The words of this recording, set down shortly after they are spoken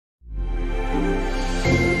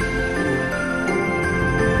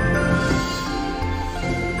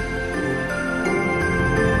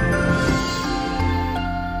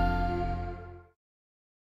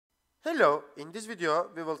Hello, in this video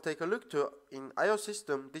we will take a look to in IO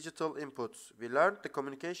system digital inputs. We learned the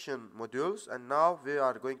communication modules and now we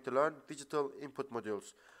are going to learn digital input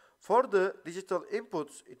modules. For the digital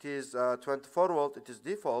inputs, it is 24 volt, it is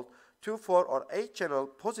default, 2, 4 or 8 channel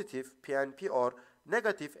positive PNP or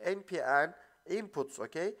negative NPN inputs,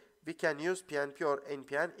 okay? We can use PNP or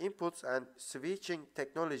NPN inputs and switching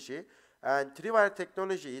technology, and 3-wire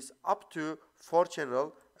technology is up to 4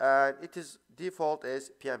 channel and it is default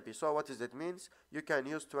as PNP. So what does that means? You can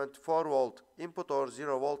use 24 volt input or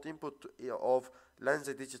 0 volt input of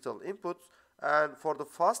Lenze digital inputs, and for the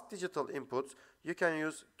fast digital inputs you can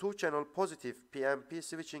use 2 channel positive PNP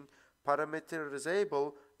switching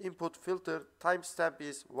parameterizable input filter. Timestamp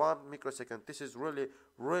is 1 microsecond. This is really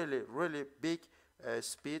big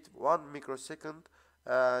speed, 1 microsecond,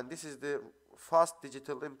 and this is the fast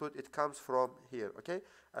digital input. It comes from here, okay?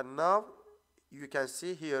 And now you can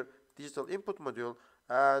see here digital input module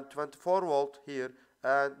and 24 volt here,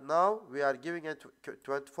 and now we are giving it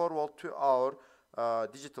 24 volt to our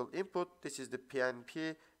digital input. This is the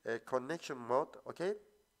PNP connection mode, okay?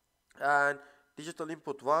 And digital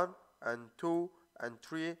input 1 and 2 and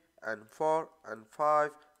 3 and 4 and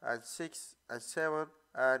 5 and 6 and 7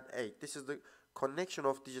 and 8. This is the connection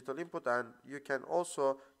of digital input, and you can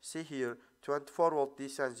also see here 24 volt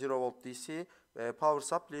DC and 0 volt DC power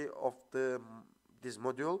supply of this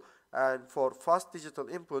module. And for fast digital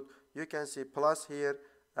input you can see plus here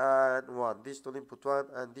and 1 digital input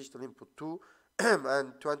 1 and digital input 2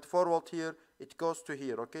 and 24 volt here, it goes to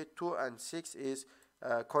here, okay? 2 and 6 is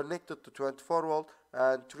connected to 24 volt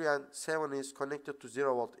and 3 and 7 is connected to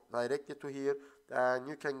 0 volt directly to here, and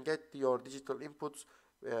you can get your digital inputs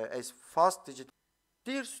as fast digital.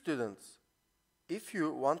 Dear students, if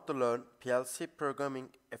you want to learn PLC programming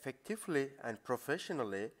effectively and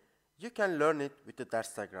professionally, you can learn it with the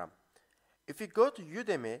Derstagram. If you go to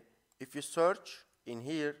Udemy, if you search in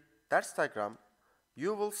here Derstagram,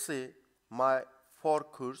 you will see my 4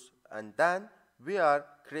 courses, and then we are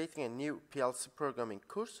creating a new PLC programming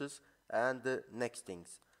courses and the next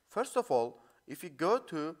things. First of all, if you go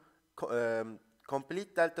to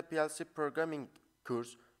complete Delta PLC programming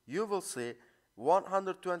course, you will see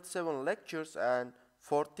 127 lectures and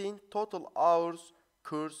 14 total hours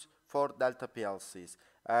course for Delta PLCs.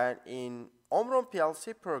 And in Omron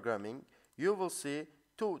PLC programming, you will see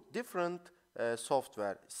 2 different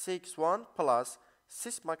software. 6.1 plus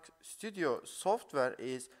Sysmax Studio software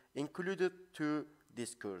is included to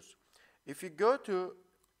this course. If you go to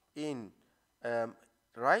in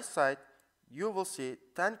right side, you will see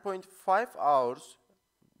 10.5 hours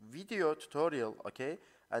video tutorial, okay,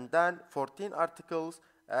 and then 14 articles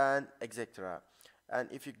and etc. And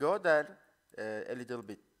if you go there a little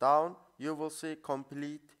bit down, you will see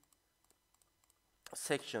complete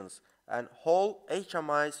sections and whole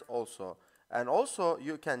HMIs also. And also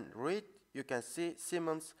you can read, you can see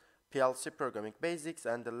Siemens PLC programming basics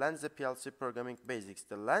and the Lenze PLC programming basics.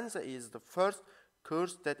 The Lenze is the first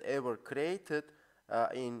course that ever created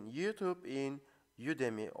in YouTube, in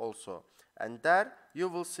Udemy also. And there you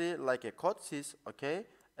will see like a codesys, okay,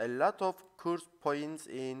 a lot of course points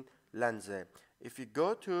in Lenze. If you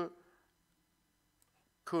go to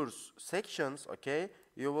course sections, okay,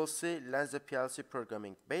 you will see Lenze PLC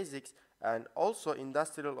programming basics and also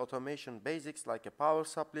industrial automation basics like a power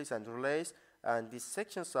supplies and relays, and these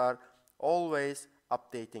sections are always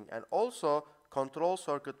updating, and also control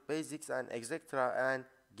circuit basics and etc. and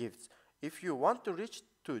gifts. If you want to reach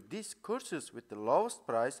to these courses with the lowest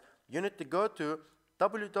price, you need to go to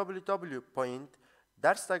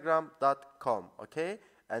www.derstagram.com, okay,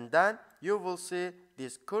 and then you will see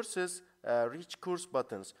these courses reach course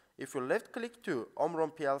buttons. If you left click to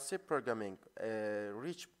Omron PLC programming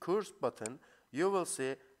reach course button, you will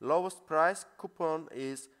see lowest price coupon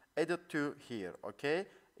is added to here, okay.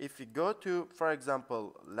 If you go to, for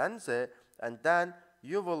example, Lenze, and then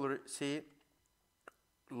you will see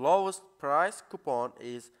lowest price coupon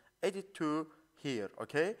is added to here,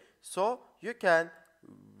 okay. So you can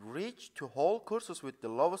reach to whole courses with the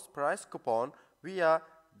lowest price coupon via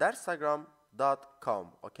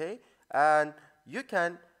derstagram.com, okay, and you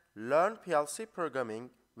can learn PLC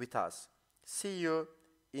programming with us. See you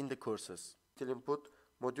in the courses. Input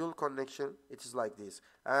module connection, it is like this,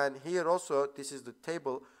 and here also this is the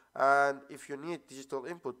table, and if you need digital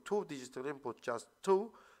input, 2 digital input, just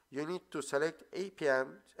 2, you need to select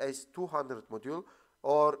APM as 200 module,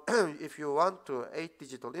 or if you want to 8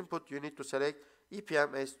 digital input, you need to select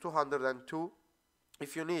EPM as 202.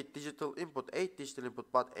 If you need digital input, 8 digital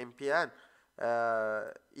input but MPN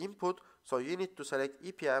input, so you need to select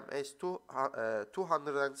EPM as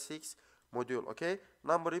 206 module. Okay,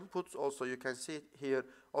 number inputs also you can see it here.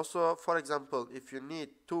 Also, for example, if you need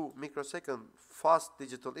 2 microsecond fast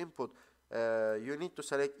digital input, you need to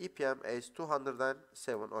select EPM as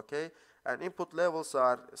 207. Okay, and input levels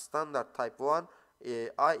are standard type 1,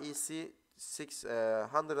 IEC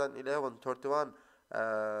 611.31,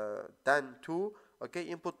 then 2. Okay,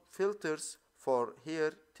 input filters for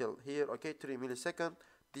here till here. Okay, 3 millisecond.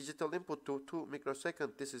 Digital input to 2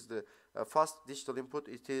 microsecond. This is the fast digital input.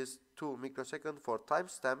 It is 2 microsecond for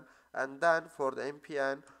timestamp, and then for the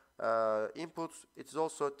MPN inputs, it is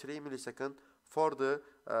also 3 millisecond for the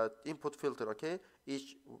input filter. Okay,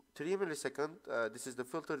 each 3 millisecond. This is the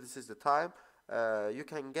filter. This is the time. You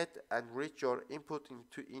can get and reach your input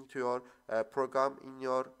into your program in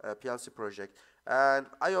your PLC project. And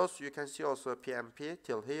iOS, you can see also PMP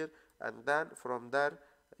till here, and then from there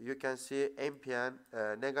you can see MPN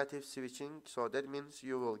negative switching. So that means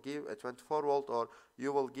you will give a 24 volt or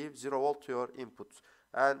you will give 0 volt to your inputs.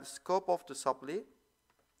 And scope of the supply,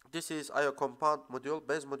 this is IO compound module,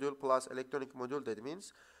 base module plus electronic module. That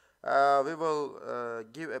means we will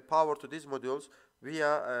give a power to these modules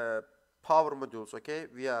via power modules. Okay,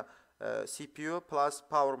 via CPU plus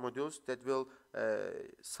power modules that will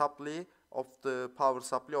supply of the power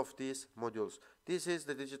supply of these modules. This is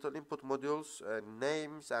the digital input modules,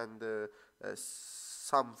 names and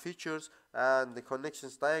some features and the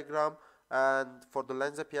connections diagram, and for the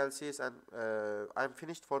Lenze PLCs. And I'm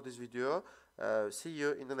finished for this video. See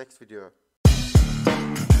you in the next video.